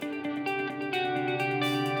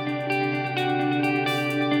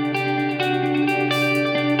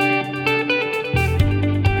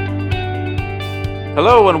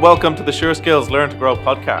Hello and welcome to the Sure Skills Learn to Grow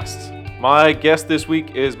podcast. My guest this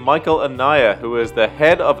week is Michael Anaya, who is the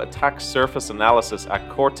head of attack surface analysis at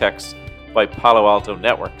Cortex by Palo Alto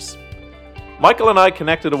Networks. Michael and I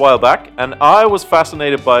connected a while back, and I was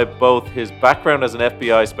fascinated by both his background as an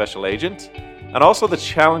FBI special agent and also the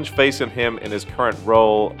challenge facing him in his current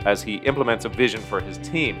role as he implements a vision for his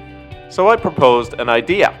team. So I proposed an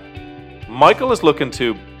idea. Michael is looking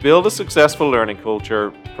to build a successful learning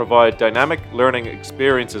culture, provide dynamic learning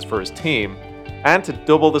experiences for his team, and to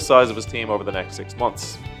double the size of his team over the next 6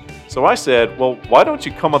 months. So I said, well, why don't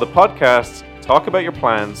you come on the podcast, talk about your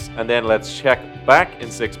plans, and then let's check back in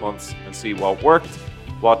 6 months and see what worked,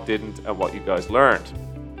 what didn't, and what you guys learned.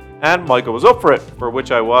 And Michael was up for it, for which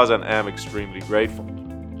I was and am extremely grateful.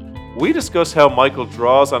 We discussed how Michael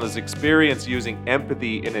draws on his experience using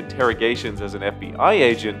empathy in interrogations as an FBI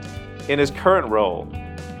agent in his current role,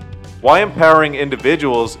 why empowering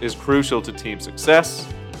individuals is crucial to team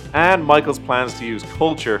success, and Michael's plans to use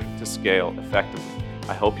culture to scale effectively.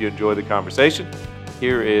 I hope you enjoy the conversation.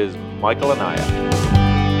 Here is Michael Anaya.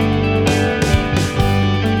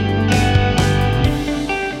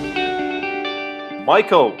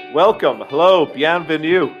 Michael, welcome. Hello,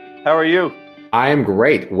 bienvenue. How are you? I am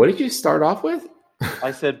great. What did you start off with?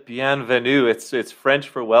 I said bienvenue. It's French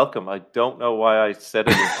for welcome. I don't know why I said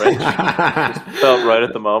it in French. It just felt right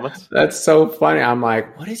at the moment. That's so funny. I'm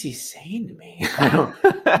like, what is he saying to me? I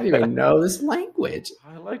don't even know this language.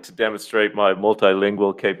 I like to demonstrate my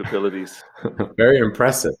multilingual capabilities. Very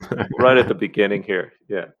impressive. Right at the beginning here.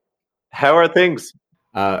 Yeah. How are things?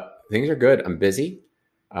 Things are good. I'm busy,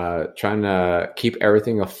 trying to keep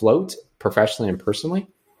everything afloat professionally and personally,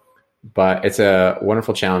 but it's a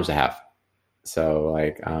wonderful challenge to have. So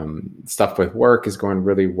stuff with work is going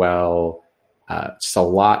really well. Just a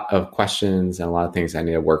lot of questions and a lot of things I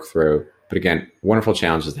need to work through. But again, wonderful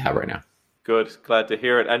challenges to have right now. Good. Glad to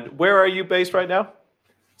hear it. And where are you based right now?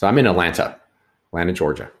 So I'm in Atlanta,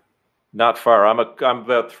 Georgia. Not far. I'm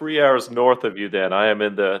about 3 hours north of you then. I am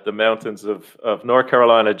in the mountains of North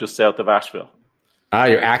Carolina, just south of Asheville.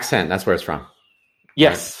 Your accent, that's where it's from.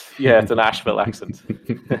 Yes. Yeah, it's an Asheville accent.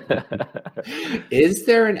 Is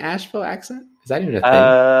there an Asheville accent? Is that even a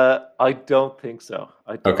thing? I don't think so.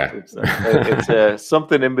 Think so. It's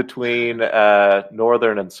something in between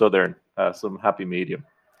northern and southern, some happy medium.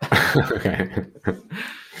 Okay.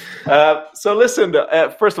 So listen,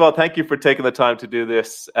 first of all, thank you for taking the time to do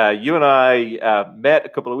this. You and I met a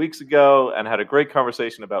couple of weeks ago and had a great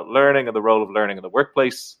conversation about learning and the role of learning in the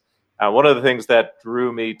workplace. One of the things that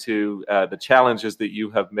drew me to the challenges that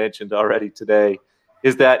you have mentioned already today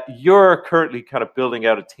is that you're currently kind of building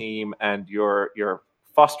out a team and you're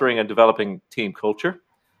fostering and developing team culture.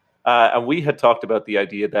 And we had talked about the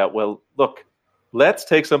idea that, well, look, let's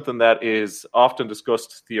take something that is often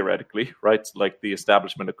discussed theoretically, right? Like the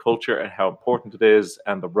establishment of culture and how important it is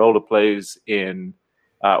and the role it plays in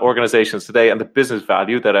organizations today and the business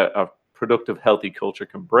value that a productive, healthy culture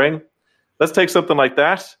can bring. Let's take something like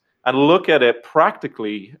that and look at it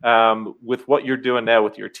practically with what you're doing now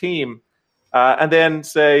with your team, and then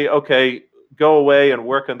say, okay, go away and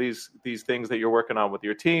work on these things that you're working on with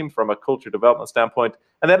your team from a culture development standpoint,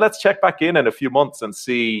 and then let's check back in a few months and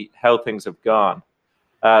see how things have gone.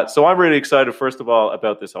 So I'm really excited, first of all,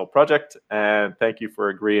 about this whole project, and thank you for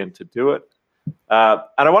agreeing to do it. And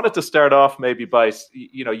I wanted to start off maybe by,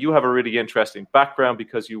 you have a really interesting background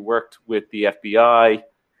because you worked with the FBI.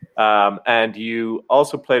 And you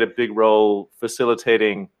also played a big role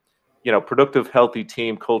facilitating, productive, healthy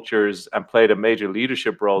team cultures and played a major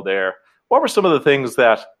leadership role there. What were some of the things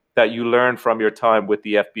that you learned from your time with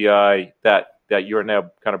the FBI that you're now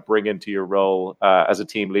kind of bringing to your role as a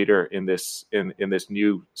team leader in this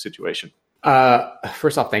new situation?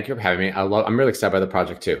 First off, thank you for having me. I'm really excited by the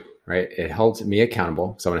project too, right? It holds me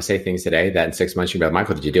accountable. So I'm going to say things today that in 6 months you'll be like,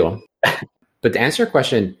 Michael, did you do them? But to answer your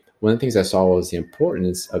question, one of the things I saw was the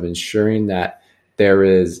importance of ensuring that there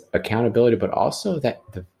is accountability, but also that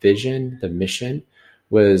the vision, the mission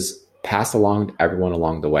was passed along to everyone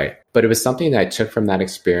along the way. But it was something that I took from that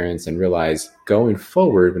experience and realized going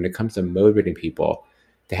forward, when it comes to motivating people,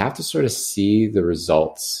 they have to sort of see the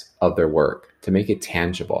results of their work to make it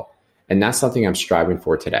tangible. And that's something I'm striving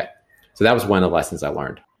for today. So that was one of the lessons I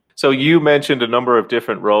learned. So you mentioned a number of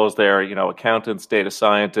different roles there, accountants, data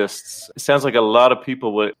scientists. It sounds like a lot of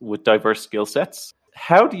people with diverse skill sets.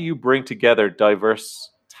 How do you bring together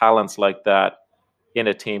diverse talents like that in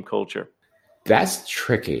a team culture? That's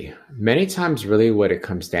tricky. Many times, really what it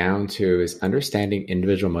comes down to is understanding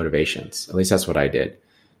individual motivations. At least that's what I did.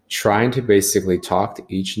 Trying to basically talk to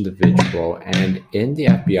each individual. And in the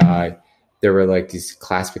FBI, there were like these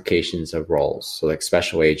classifications of roles. So like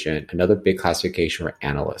special agent, another big classification were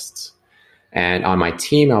analysts. And on my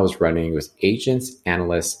team I was running was agents,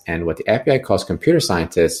 analysts, and what the FBI calls computer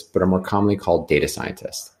scientists, but are more commonly called data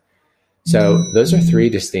scientists. So those are three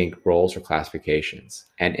distinct roles or classifications.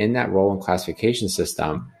 And in that role and classification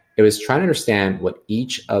system, it was trying to understand what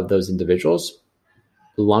each of those individuals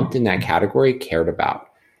lumped in that category cared about.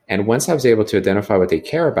 And once I was able to identify what they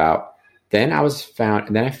care about, then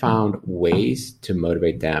I found ways to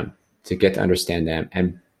motivate them, to get to understand them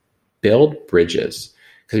and build bridges.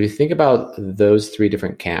 Because if you think about those three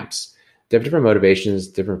different camps, they have different motivations,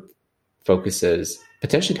 different focuses,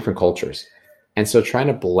 potentially different cultures. And so trying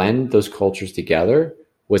to blend those cultures together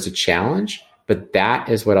was a challenge, but that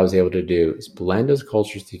is what I was able to do, is blend those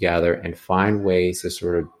cultures together and find ways to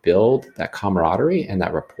sort of build that camaraderie and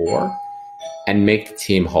that rapport and make the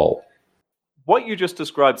team whole. What you just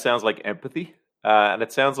described sounds like empathy. And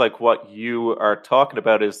it sounds like what you are talking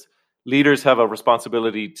about is leaders have a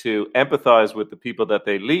responsibility to empathize with the people that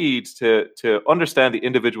they lead, to understand the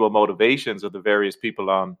individual motivations of the various people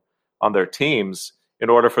on their teams in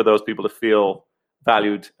order for those people to feel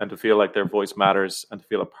valued and to feel like their voice matters and to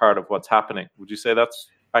feel a part of what's happening. Would you say that's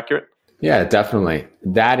accurate? Yeah, definitely.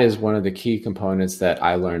 That is one of the key components that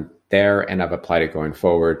I learned there, and I've applied it going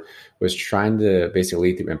forward, was trying to basically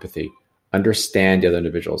lead through empathy, understand the other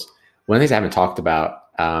individuals. One of the things I haven't talked about,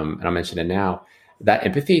 and I'll mention it now, that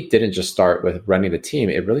empathy didn't just start with running the team.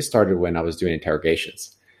 It really started when I was doing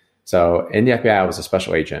interrogations. So in the FBI, I was a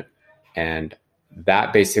special agent, and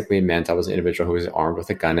that basically meant I was an individual who was armed with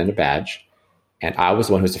a gun and a badge, and I was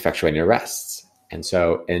the one who was effectuating arrests. And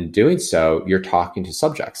so in doing so, you're talking to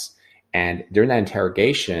subjects. And during that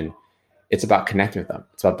interrogation, it's about connecting with them.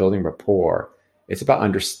 It's about building rapport. It's about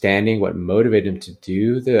understanding what motivated them to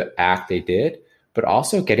do the act they did, but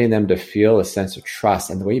also getting them to feel a sense of trust.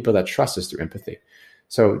 And the way you build that trust is through empathy.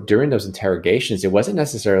 So during those interrogations, it wasn't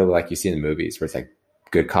necessarily like you see in the movies where it's like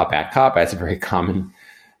good cop, bad cop. That's a very common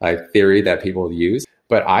theory that people use.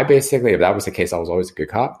 But I basically, if that was the case, I was always a good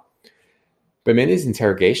cop. But many of these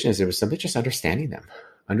interrogations, it was simply just understanding them,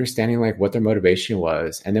 understanding like what their motivation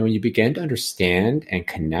was. And then when you begin to understand and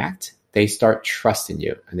connect, they start trusting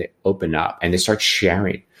you and they open up and they start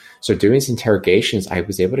sharing. So doing these interrogations, I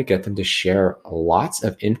was able to get them to share lots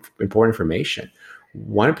of important information.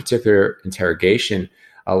 One particular interrogation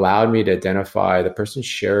allowed me to identify, the person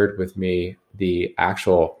shared with me the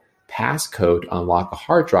actual passcode to unlock a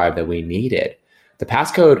hard drive that we needed. The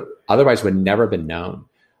passcode otherwise would never have been known.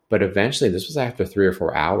 But eventually, this was after 3 or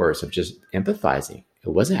 4 hours of just empathizing.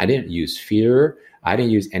 I didn't use fear. I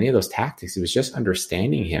didn't use any of those tactics. It was just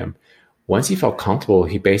understanding him. Once he felt comfortable,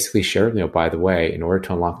 he basically shared, by the way, in order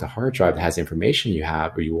to unlock the hard drive that has information you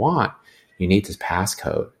have or you want, you need this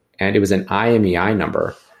passcode. And it was an IMEI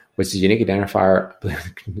number, which is a unique identifier.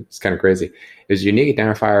 It's kind of crazy. It was a unique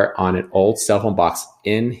identifier on an old cell phone box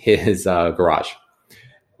in his garage.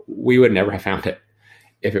 We would never have found it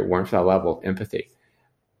if it weren't for that level of empathy.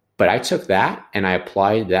 But I took that and I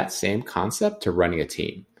applied that same concept to running a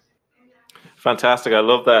team. Fantastic. I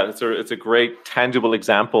love that. It's a great tangible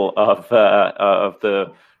example of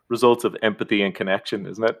the results of empathy and connection,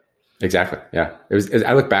 isn't it? Exactly. Yeah.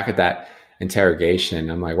 I look back at that interrogation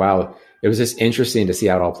and I'm like, wow, it was just interesting to see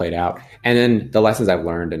how it all played out. And then the lessons I've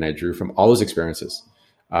learned and I drew from all those experiences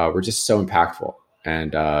were just so impactful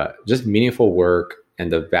and just meaningful work,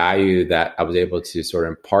 and the value that I was able to sort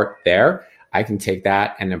of impart there, I can take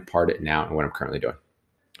that and impart it now in what I'm currently doing.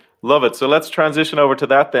 Love it. So let's transition over to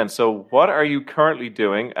that then. So what are you currently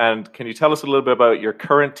doing? And can you tell us a little bit about your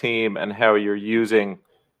current team and how you're using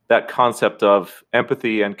that concept of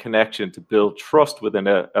empathy and connection to build trust within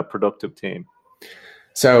a productive team?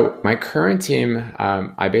 So my current team,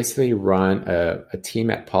 I basically run a team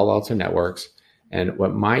at Palo Alto Networks. And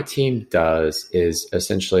what my team does is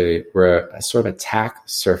essentially we're a sort of attack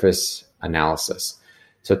surface analysis.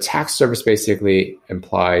 So attack surface basically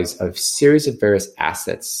implies a series of various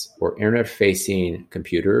assets or internet-facing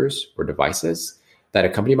computers or devices that a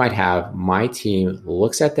company might have. My team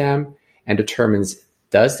looks at them and determines,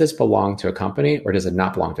 does this belong to a company or does it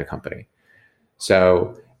not belong to a company?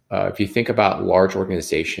 So if you think about large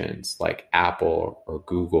organizations like Apple or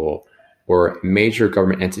Google or major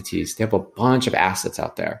government entities, they have a bunch of assets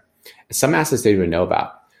out there. And some assets they don't even know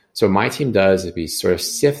about. So what my team does is we sort of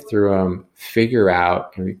sift through them, figure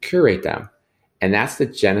out, and we curate them. And that's the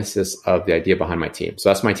genesis of the idea behind my team. So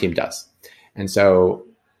that's what my team does. And so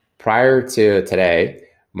prior to today,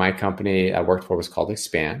 my company I worked for was called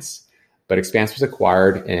Expanse. But Expanse was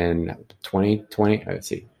acquired in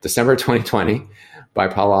December 2020 by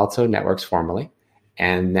Palo Alto Networks formerly.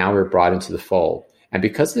 And now we're brought into the fold. And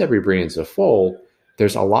because of that, we bring into the fold,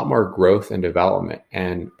 there's a lot more growth and development.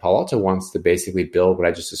 And Palo Alto wants to basically build what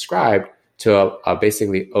I just described to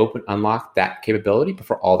basically unlock that capability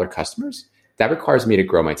for all their customers. That requires me to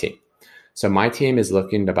grow my team. So my team is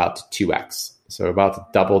looking about to 2x, so about to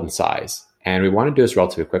double in size. And we want to do this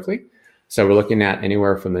relatively quickly. So we're looking at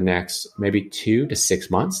anywhere from the next maybe 2 to 6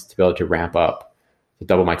 months to be able to ramp up to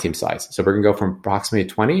double my team size. So we're going to go from approximately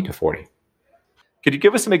 20 to 40. Could you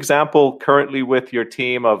give us an example currently with your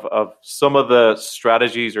team of some of the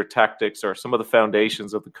strategies or tactics or some of the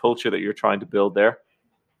foundations of the culture that you're trying to build there?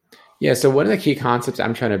 Yeah, so one of the key concepts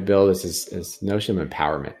I'm trying to build is notion of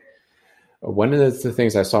empowerment. One of the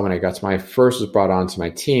things I saw when I got to my first was brought on to my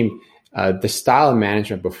team, the style of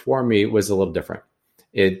management before me was a little different.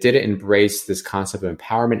 It didn't embrace this concept of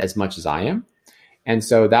empowerment as much as I am. And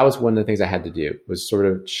so that was one of the things I had to do, was sort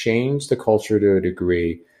of change the culture to a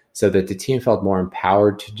degree so that the team felt more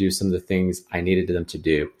empowered to do some of the things I needed them to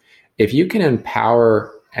do. If you can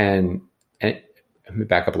empower, and let me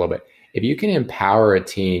back up a little bit. If you can empower a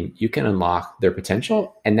team, you can unlock their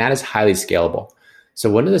potential, and that is highly scalable.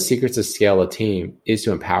 So one of the secrets to scale a team is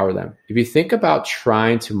to empower them. If you think about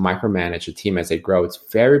trying to micromanage a team as they grow, it's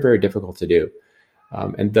very, very difficult to do.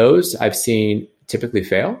 And those I've seen typically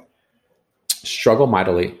fail, struggle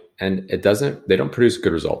mightily, and they don't produce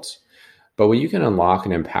good results. But when you can unlock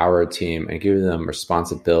and empower a team and give them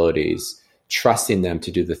responsibilities, trusting them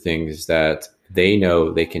to do the things that they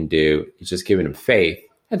know they can do, just giving them faith,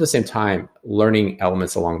 at the same time, learning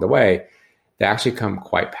elements along the way, they actually become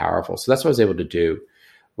quite powerful. So that's what I was able to do.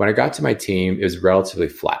 When I got to my team, it was relatively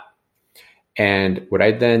flat. And what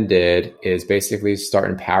I then did is basically start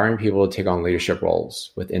empowering people to take on leadership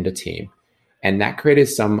roles within the team. And that created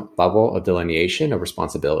some level of delineation of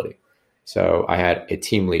responsibility. So I had a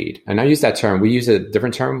team lead. And I use that term. We use a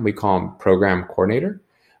different term. We call them program coordinator.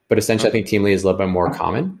 But essentially, I think team lead is a little bit more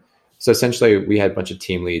common. So essentially, we had a bunch of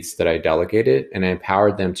team leads that I delegated, and I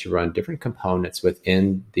empowered them to run different components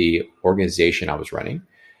within the organization I was running.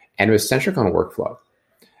 And it was centric on workflow.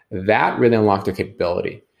 That really unlocked their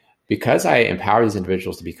capability. Because I empowered these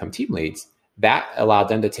individuals to become team leads, that allowed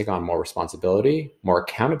them to take on more responsibility, more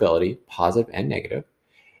accountability, positive and negative.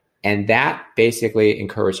 And that basically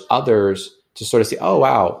encouraged others to sort of say, oh,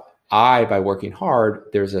 wow, by working hard,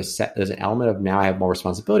 there's an element of now I have more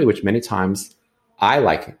responsibility, which many times I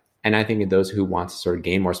like. And I think those who want to sort of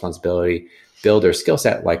gain more responsibility, build their skill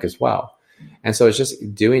set like as well. And so it's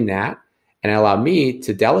just doing that, and it allowed me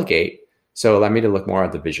to delegate. So it allowed me to look more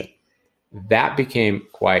at the vision. That became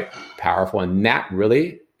quite powerful. And that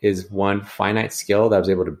really is one finite skill that I was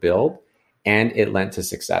able to build, and it lent to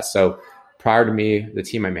success. So prior to me, the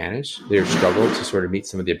team I managed, they struggled to sort of meet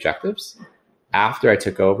some of the objectives. After I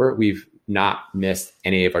took over, we've not missed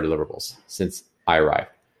any of our deliverables since I arrived.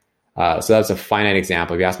 So that's a finite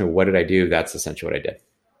example. If you ask me, what did I do? That's essentially what I did.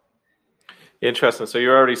 Interesting. So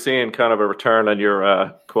you're already seeing kind of a return on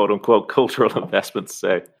your quote unquote cultural investments,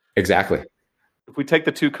 say. Exactly. If we take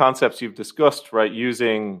the two concepts you've discussed, right,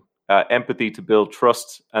 using empathy to build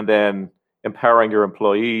trust and then empowering your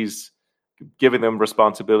employees, giving them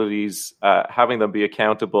responsibilities, having them be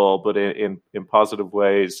accountable, but in positive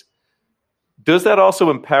ways, does that also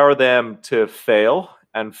empower them to fail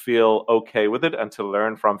and feel okay with it and to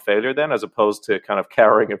learn from failure then, as opposed to kind of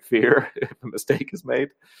cowering in fear if a mistake is made?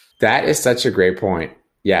 That is such a great point.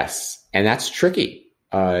 Yes. And that's tricky.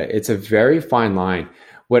 It's a very fine line.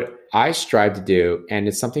 What I strive to do, and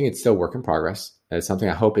it's something it's still work in progress. It's something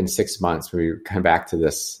I hope in 6 months when we come back to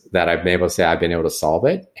this, that I've been able to say I've been able to solve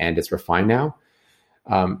it and it's refined now.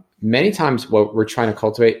 Many times what we're trying to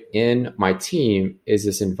cultivate in my team is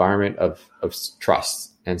this environment of trust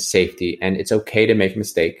and safety, and it's okay to make a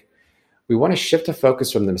mistake. We want to shift the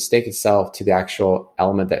focus from the mistake itself to the actual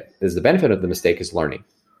element that is the benefit of the mistake is learning,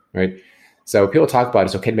 right? So people talk about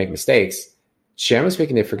it's okay to make mistakes. Generally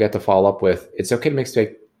speaking, they forget to follow up with it's okay to make a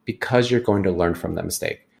mistake because you're going to learn from that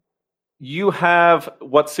mistake. You have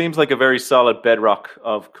what seems like a very solid bedrock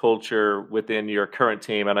of culture within your current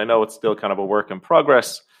team, and I know it's still kind of a work in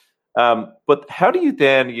progress. But how do you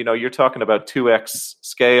then, you're talking about 2x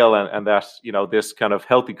scale and that, this kind of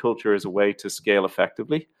healthy culture is a way to scale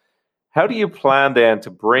effectively. How do you plan then to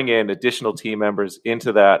bring in additional team members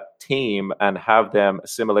into that team and have them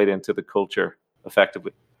assimilate into the culture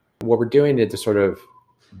effectively? What we're doing to sort of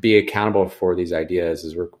be accountable for these ideas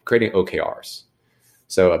is we're creating OKRs.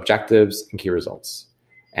 So objectives and key results.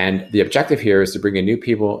 And the objective here is to bring in new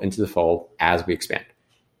people into the fold as we expand.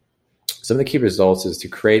 Some of the key results is to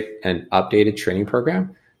create an updated training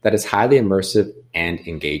program that is highly immersive and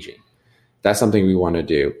engaging. That's something we want to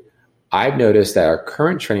do. I've noticed that our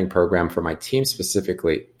current training program for my team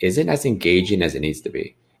specifically isn't as engaging as it needs to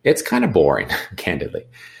be. It's kind of boring, candidly.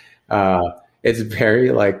 It's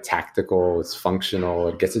very like tactical, it's functional,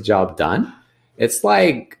 it gets the job done. It's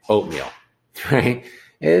like oatmeal, right?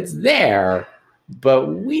 It's there, but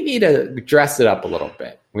we need to dress it up a little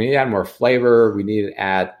bit. We need to add more flavor. We need to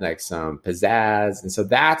add like some pizzazz. And so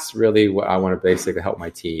that's really what I want to basically help my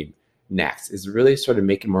team next, is really sort of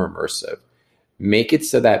make it more immersive. Make it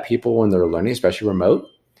so that people, when they're learning, especially remote,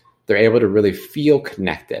 they're able to really feel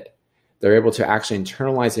connected. They're able to actually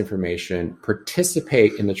internalize information,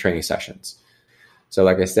 participate in the training sessions. So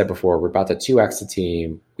like I said before, we're about to 2x the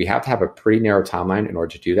team. We have to have a pretty narrow timeline in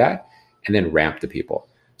order to do that, and then ramp the people.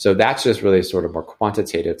 So that's just really sort of more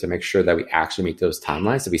quantitative to make sure that we actually meet those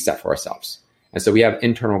timelines that we set for ourselves. And so we have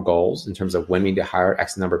internal goals in terms of when we need to hire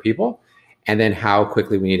X number of people, and then how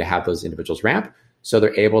quickly we need to have those individuals ramp so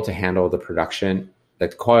they're able to handle the production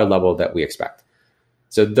at the quality level that we expect.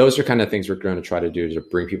 So those are kind of things we're going to try to do to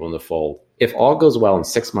bring people in the fold. If all goes well in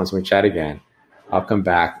 6 months when we chat again, I'll come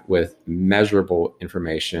back with measurable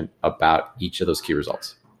information about each of those key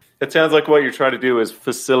results. It sounds like what you're trying to do is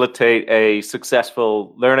facilitate a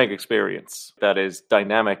successful learning experience that is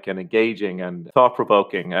dynamic and engaging and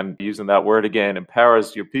thought-provoking, and using that word again,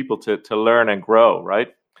 empowers your people to learn and grow, right?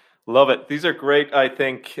 Love it. These are great, I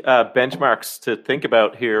think, benchmarks to think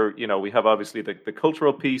about here. You know, we have obviously the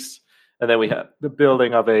cultural piece, and then we have the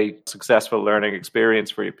building of a successful learning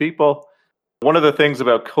experience for your people. One of the things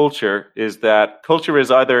about culture is that culture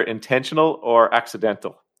is either intentional or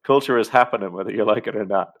accidental. Culture is happening whether you like it or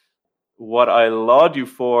not. What I laud you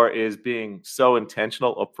for is being so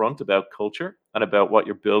intentional upfront about culture and about what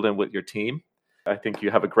you're building with your team. I think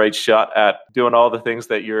you have a great shot at doing all the things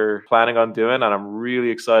that you're planning on doing, and I'm really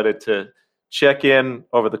excited to check in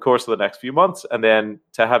over the course of the next few months, and then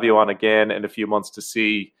to have you on again in a few months to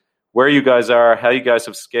see where you guys are, how you guys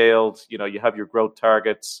have scaled. You know, you have your growth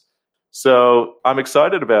targets. So I'm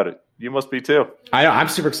excited about it. You must be too. I know, I'm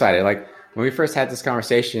super excited. Like when we first had this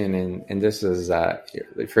conversation, and this is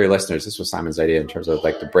for your listeners, this was Simon's idea in terms of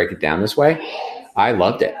like to break it down this way. I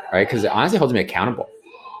loved it, right? Because it honestly holds me accountable.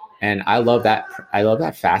 And I love that. I love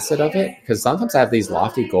that facet of it, because sometimes I have these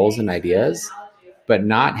lofty goals and ideas, but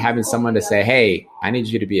not having someone to say, hey, I need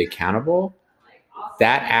you to be accountable,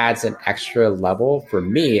 that adds an extra level for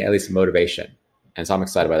me, at least motivation. And so I'm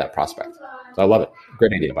excited by that prospect. So I love it.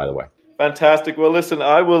 Great idea, by the way. Fantastic. Well, listen,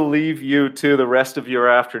 I will leave you to the rest of your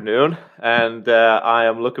afternoon, and I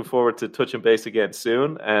am looking forward to touching base again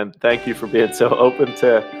soon. And thank you for being so open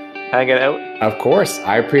to hanging out. Of course.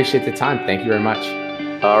 I appreciate the time. Thank you very much.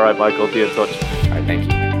 All right, Michael, be in touch. All right, thank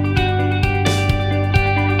you.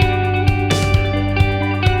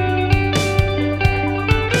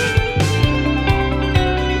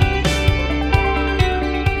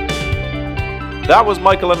 That was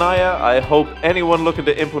Michael Anaya. I hope anyone looking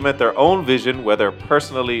to implement their own vision, whether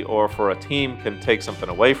personally or for a team, can take something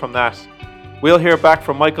away from that. We'll hear back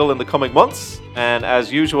from Michael in the coming months, and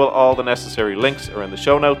as usual, all the necessary links are in the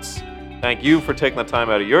show notes. Thank you for taking the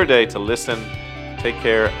time out of your day to listen. Take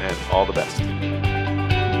care and all the best.